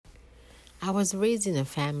I was raised in a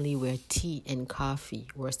family where tea and coffee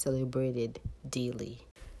were celebrated daily.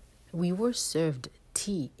 We were served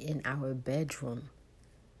tea in our bedroom,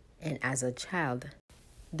 and as a child,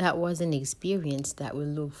 that was an experience that we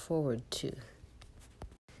looked forward to.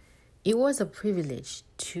 It was a privilege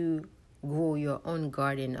to grow your own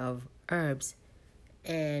garden of herbs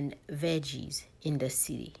and veggies in the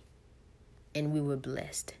city, and we were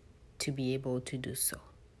blessed to be able to do so.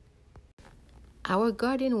 Our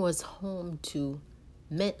garden was home to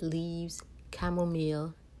mint leaves,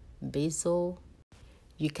 chamomile, basil,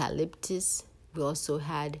 eucalyptus. We also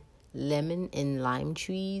had lemon and lime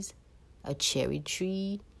trees, a cherry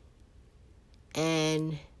tree,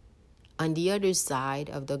 and on the other side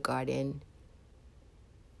of the garden,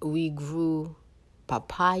 we grew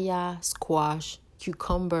papaya, squash,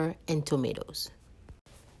 cucumber, and tomatoes.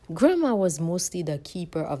 Grandma was mostly the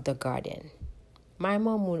keeper of the garden. My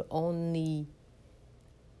mom would only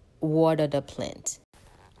water the plant,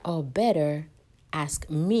 or better, ask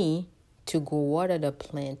me to go water the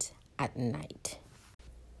plant at night.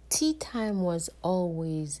 Tea time was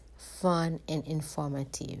always fun and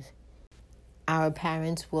informative. Our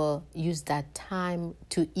parents will use that time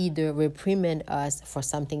to either reprimand us for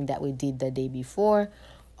something that we did the day before,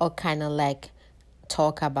 or kind of like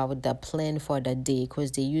talk about the plan for the day,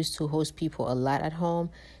 because they used to host people a lot at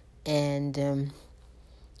home, and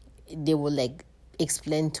they would like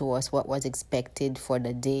explain to us what was expected for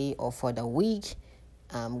the day or for the week,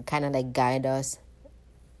 kind of like guide us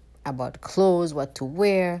about clothes, what to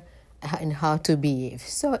wear, and how to behave.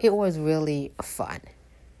 So it was really fun.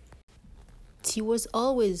 Tea was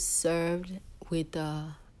always served with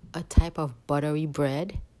a type of buttery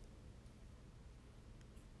bread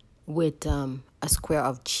with a square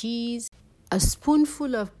of cheese, a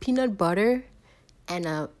spoonful of peanut butter, and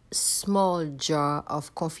a small jar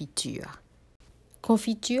of confiture.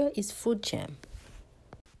 Confiture is fruit jam.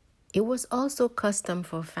 It was also custom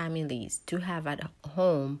for families to have at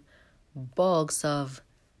home bulks of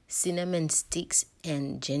cinnamon sticks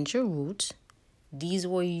and ginger root. These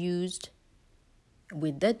were used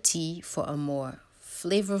with the tea for a more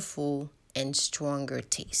flavorful and stronger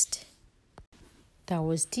taste. That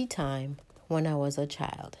was tea time when I was a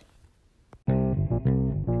child.